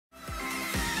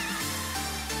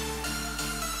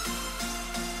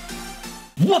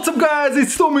What's up guys,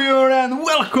 it's Tommy here and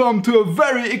welcome to a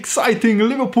very exciting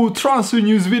Liverpool transfer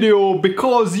news video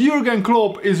because Jurgen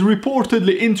Klopp is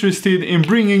reportedly interested in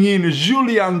bringing in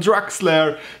Julian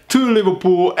Draxler to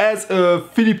Liverpool as a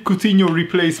Philippe Coutinho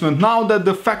replacement. Now that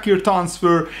the Fekir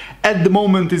transfer at the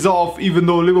moment is off, even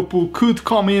though Liverpool could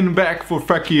come in back for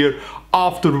Fekir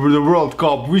after the World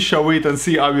Cup, we shall wait and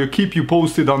see. I will keep you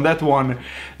posted on that one.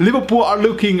 Liverpool are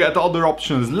looking at other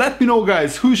options. Let me know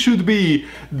guys, who should be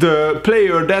the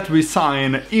player that we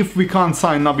sign if we can't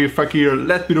sign Nabil Fekir.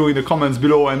 Let me know in the comments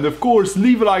below, and of course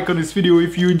leave a like on this video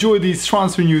if you enjoy these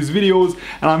transfer news videos.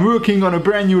 And I'm working on a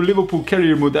brand new Liverpool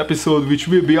career mode episode which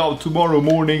will be out tomorrow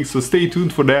morning, so stay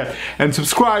tuned for that, and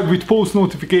subscribe with post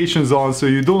notifications on so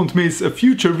you don't miss a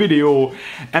future video.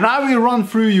 And I will run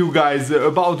through you guys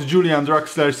about Julian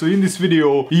Draxler. So in this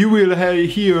video you will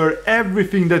hear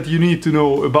everything that you need to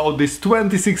know about this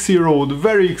 26-year-old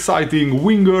very exciting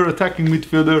winger, attacking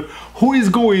midfielder who is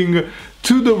going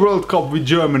to the World Cup with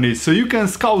Germany. So you can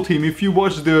scout him if you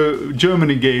watch the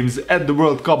Germany games at the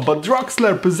World Cup. But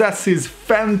Draxler possesses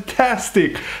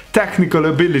fantastic technical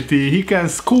ability. He can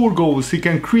score goals, he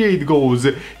can create goals,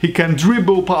 he can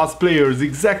dribble past players,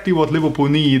 exactly what Liverpool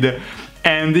need.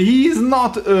 And he is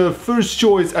not a first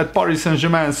choice at Paris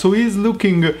Saint-Germain, so he's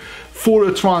looking for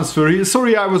a transfer.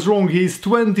 Sorry, I was wrong, he's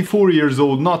 24 years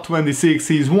old, not 26.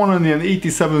 He's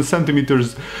 187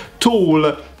 centimeters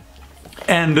tall.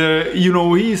 And you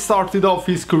know, he started off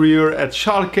his career at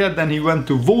Schalke, then he went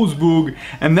to Wolfsburg,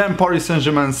 and then Paris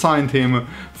Saint-Germain signed him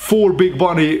for big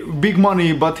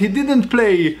money, but he didn't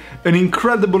play an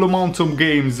incredible amount of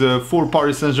games for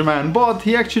Paris Saint-Germain, but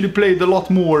he actually played a lot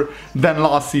more than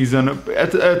last season.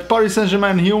 At Paris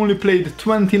Saint-Germain he only played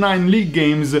 29 league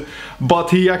games, but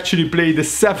he actually played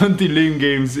 70 league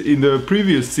games in the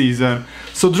previous season.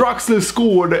 So Draxler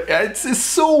scored, it's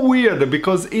so weird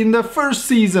because in the first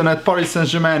season at Paris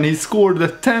Saint-Germain he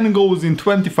scored 10 goals in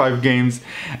 25 games,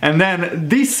 and then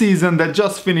this season that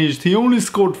just finished he only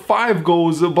scored 5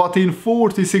 goals but in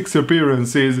 46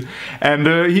 appearances. And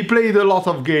he played a lot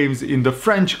of games in the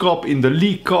French Cup, in the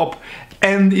League Cup,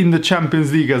 and in the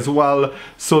Champions League as well.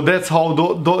 So that's how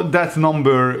that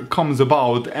number comes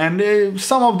about. And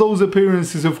some of those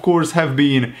appearances of course have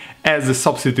been as a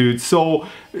substitute. So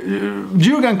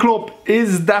Jurgen Klopp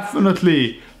is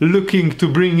definitely looking to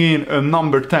bring in a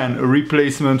number 10, a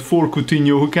replacement for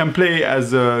Coutinho, who can play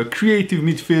as a creative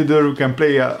midfielder, who can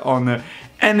play on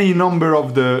any number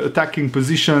of the attacking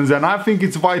positions. And I think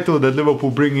it's vital that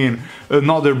Liverpool bring in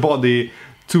another body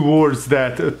towards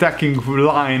that attacking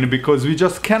line, because we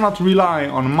just cannot rely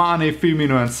on Mane,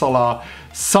 Firmino and Salah.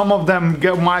 Some of them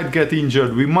might get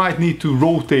injured, we might need to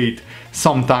rotate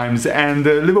sometimes, and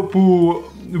Liverpool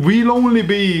will only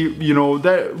be, you know,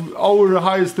 our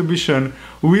highest ambition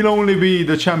will only be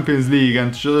the Champions League,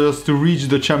 and just to reach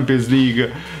the Champions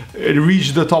League,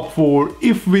 reach the top 4,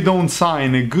 if we don't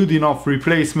sign good enough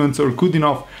replacements or good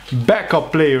enough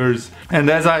backup players. And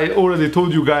as I already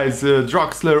told you guys,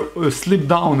 Draxler slipped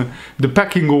down the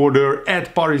pecking order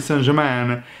at Paris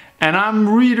Saint-Germain. And I'm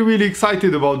really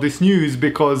excited about this news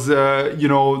because, you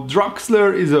know,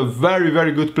 Draxler is a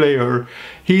very good player.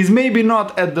 He's maybe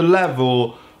not at the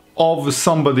level of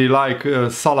somebody like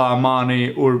Salah,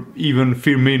 Mane or even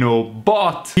Firmino,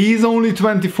 but he's only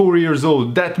 24 years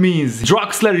old. That means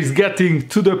Draxler is getting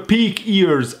to the peak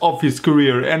years of his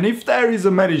career, and if there is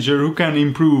a manager who can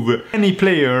improve any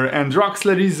player, and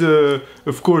Draxler is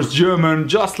of course German,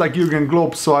 just like Jurgen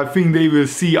Klopp, so I think they will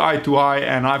see eye to eye,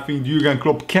 and I think Jurgen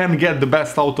Klopp can get the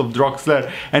best out of Draxler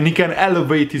and he can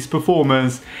elevate his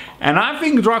performance. And I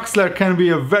think Draxler can be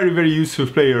a very useful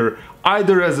player,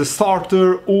 either as a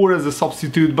starter or as a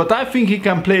substitute, but I think he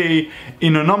can play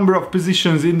in a number of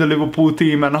positions in the Liverpool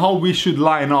team. And how we should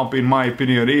line up, in my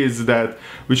opinion, is that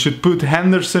we should put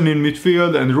Henderson in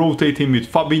midfield and rotate him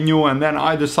with Fabinho, and then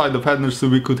either side of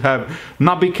Henderson we could have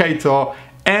Naby Keita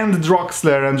and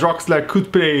Draxler, and Draxler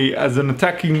could play as an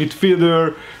attacking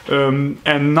midfielder, and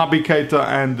Naby Keita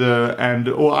and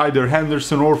or either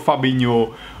Henderson or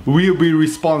Fabinho will be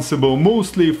responsible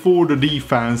mostly for the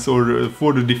defense or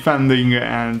for the defending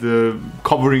and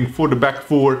covering for the back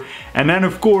 4. And then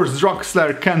of course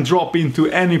Draxler can drop into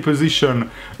any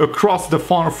position across the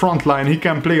front line. He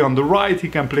can play on the right, he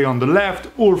can play on the left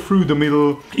or through the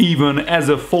middle, even as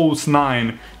a false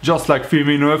 9, just like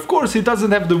Firmino. Of course he doesn't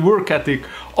have the work ethic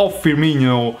of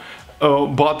Firmino,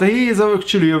 but he is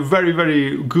actually a very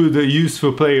good,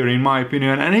 useful player in my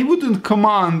opinion, and he wouldn't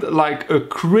command like a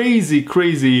crazy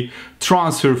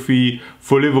transfer fee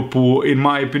for Liverpool. In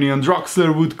my opinion,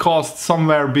 Draxler would cost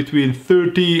somewhere between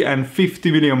 30 and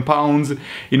 50 million pounds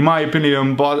in my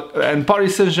opinion, and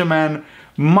Paris Saint-Germain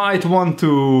might want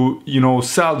to, you know,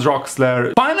 sell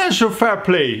Draxler. Financial fair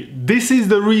play. This is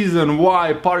the reason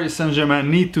why Paris Saint-Germain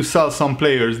need to sell some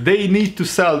players. They need to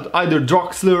sell either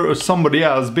Draxler or somebody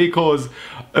else because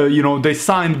you know, they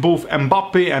signed both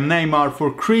Mbappe and Neymar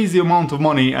for crazy amount of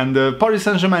money, and Paris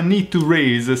Saint-Germain need to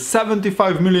raise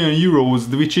 75 million euros,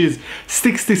 which is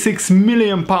 66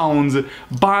 million pounds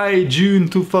by June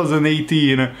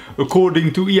 2018,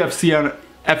 according to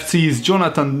FC's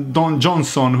Jonathan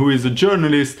Johnson, who is a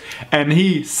journalist, and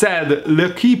he said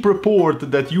Le Keep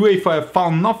report that UEFA have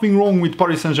found nothing wrong with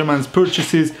Paris Saint-Germain's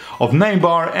purchases of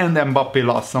Neymar and Mbappe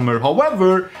last summer.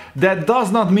 However, that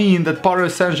does not mean that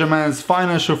Paris Saint-Germain's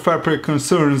financial fair play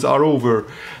concerns are over.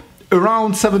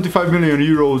 Around 75 million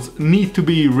euros need to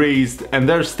be raised, and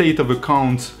their state of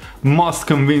accounts must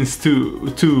convince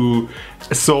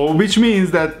so which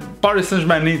means that Paris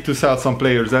Saint-Germain need to sell some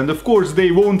players, and of course they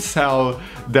won't sell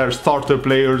their starter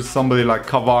players, somebody like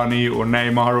Cavani or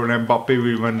Neymar or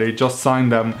Mbappe when they just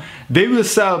signed them. They will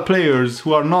sell players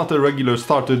who are not a regular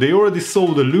starter. They already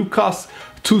sold Lucas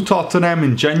to Tottenham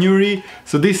in January,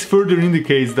 so this further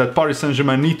indicates that Paris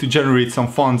Saint-Germain need to generate some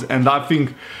funds, and I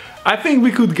think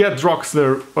we could get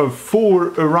Draxler for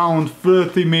around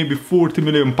 30, maybe 40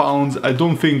 million pounds. I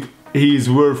don't think he's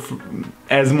worth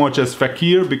as much as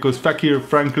Fekir, because Fekir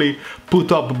frankly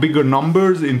put up bigger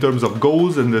numbers in terms of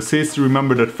goals and assists.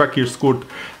 Remember that Fekir scored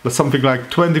something like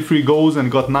 23 goals and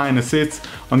got 9 assists.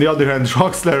 On the other hand,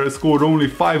 Draxler scored only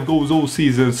 5 goals all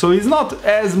season, so he's not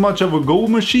as much of a goal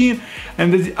machine,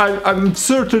 and I'm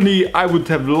certainly I would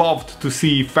have loved to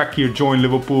see Fekir join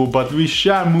Liverpool, but we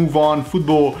shall move on.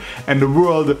 Football and the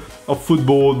world of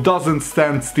football doesn't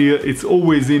stand still, it's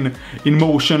always in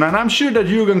motion, and I'm sure that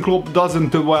Jurgen Klopp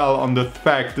doesn't dwell on the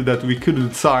fact that we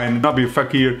couldn't sign Nabil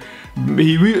Fekir.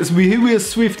 He will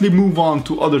swiftly move on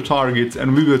to other targets,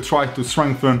 and we will try to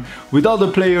strengthen with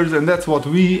other players, and that's what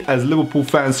we as Liverpool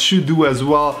fans should do as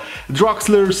well.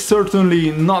 Draxler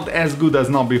certainly not as good as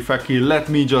Nabil Fekir, let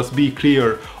me just be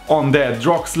clear on that.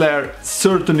 Draxler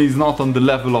certainly is not on the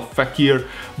level of Fekir,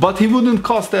 but he wouldn't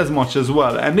cost as much as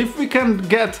well, and if we can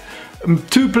get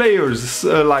two players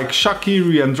like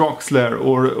Shaqiri and Draxler,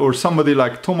 or somebody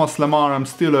like Thomas Lemar, I'm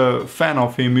still a fan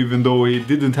of him, even though he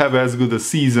didn't have as good a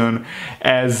season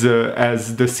as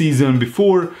the season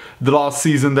before, the last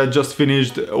season that just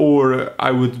finished. Or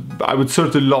I would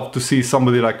certainly love to see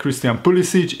somebody like Christian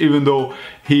Pulisic, even though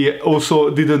he also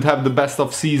didn't have the best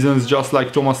of seasons, just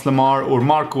like Thomas Lemar or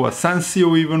Marco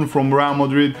Asensio even from Real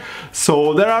Madrid.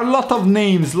 So there are a lot of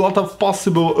names, a lot of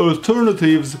possible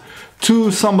alternatives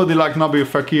to somebody like Nabil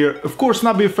Fekir. Of course,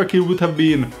 Nabil Fekir would have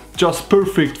been just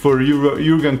perfect for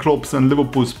Jurgen Klopp's and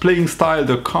Liverpool's playing style,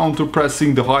 the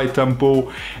counter-pressing, the high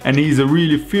tempo, and he's a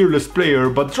really fearless player.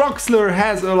 But Draxler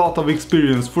has a lot of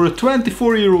experience. For a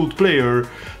 24-year-old player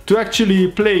to actually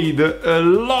play a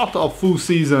lot of full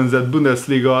seasons at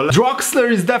Bundesliga,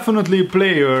 Draxler is definitely a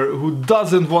player who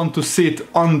doesn't want to sit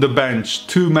on the bench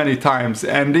too many times.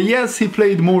 And yes, he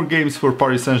played more games for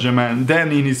Paris Saint-Germain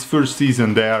than in his first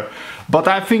season there, but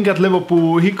I think at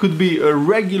Liverpool he could be a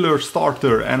regular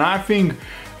starter, and I think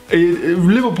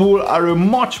Liverpool are a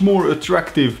much more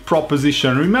attractive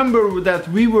proposition. Remember that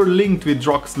we were linked with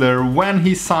Draxler when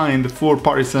he signed for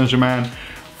Paris Saint-Germain.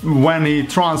 When he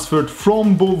transferred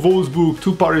from Wolfsburg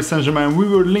to Paris Saint-Germain, we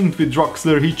were linked with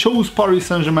Draxler. He chose Paris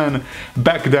Saint-Germain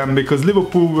back then because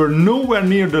Liverpool were nowhere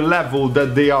near the level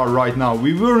that they are right now.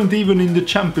 We weren't even in the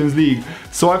Champions League.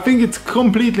 So I think it's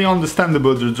completely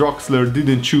understandable that Draxler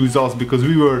didn't choose us, because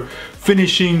we were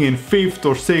finishing in 5th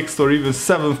or 6th or even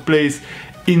 7th place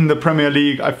in the Premier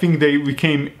League. I think we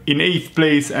came in 8th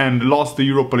place and lost the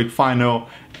Europa League final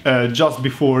just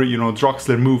before, you know,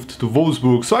 Draxler moved to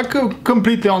Wolfsburg. So I could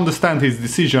completely understand his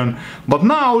decision. But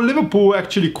now Liverpool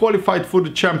actually qualified for the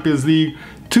Champions League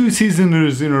 2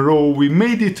 seasons in a row. We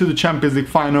made it to the Champions League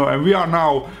final, and we are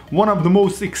now one of the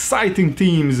most exciting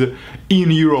teams in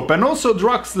Europe. And also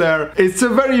Draxler, it's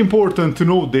very important to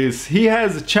note this, he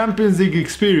has Champions League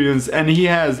experience and he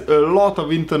has a lot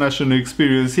of international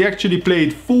experience. He actually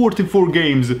played 44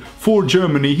 games for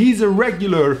Germany. He's a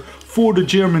regular for the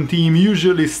German team,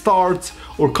 usually starts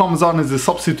or comes on as a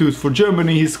substitute for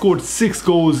Germany. He scored 6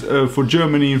 goals for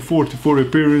Germany in 44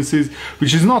 appearances,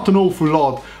 which is not an awful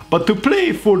lot. But to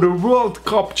play for the World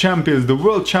Cup champions, the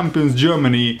world champions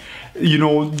Germany, you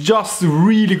know, just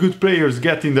really good players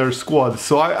get in their squad.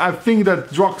 So I think that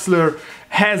Draxler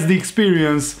has the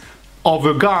experience of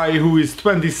a guy who is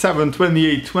 27,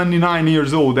 28, 29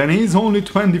 years old, and he's only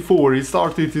 24. He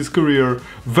started his career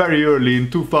very early in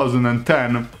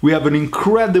 2010. We have an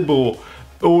incredible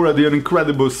already an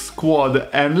incredible squad.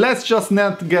 And let's just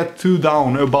not get too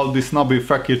down about this Naby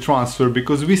Fekir transfer,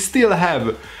 because we still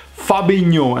have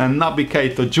Fabinho and Naby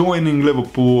Keita joining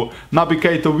Liverpool. Naby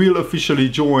Keita will officially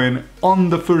join on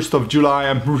the 1st of July.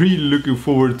 I'm really looking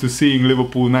forward to seeing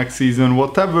Liverpool next season,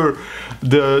 whatever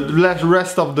the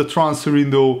rest of the transfer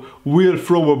window will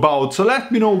throw about. So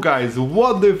let me know, guys,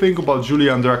 what do you think about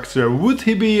Julian Draxler? Would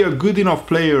he be a good enough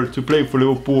player to play for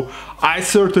Liverpool? I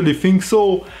certainly think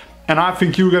so, and I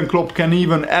think Jurgen Klopp can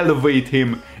even elevate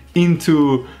him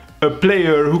into a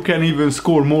player who can even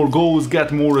score more goals,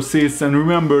 get more assists. And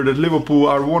remember that Liverpool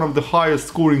are one of the highest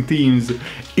scoring teams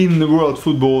in the world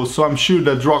football, so I'm sure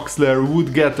that Draxler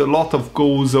would get a lot of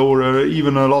goals or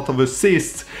even a lot of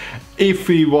assists if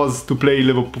he was to play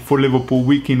for Liverpool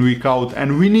week in, week out.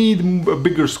 And we need a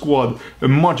bigger squad, a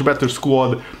much better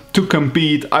squad to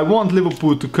compete. I want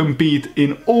Liverpool to compete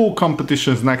in all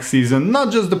competitions next season,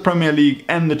 not just the Premier League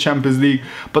and the Champions League,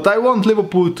 but I want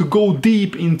Liverpool to go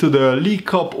deep into the League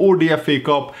Cup or the FA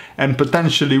Cup and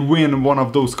potentially win one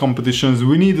of those competitions.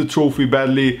 We need a trophy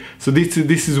badly, so this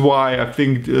is why I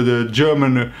think the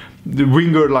German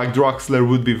winger like Draxler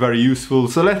would be very useful.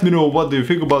 So let me know what do you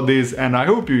think about this, and I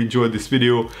hope you enjoyed this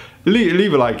video.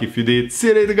 Leave a like if you did. See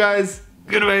you later, guys.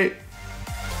 Goodbye.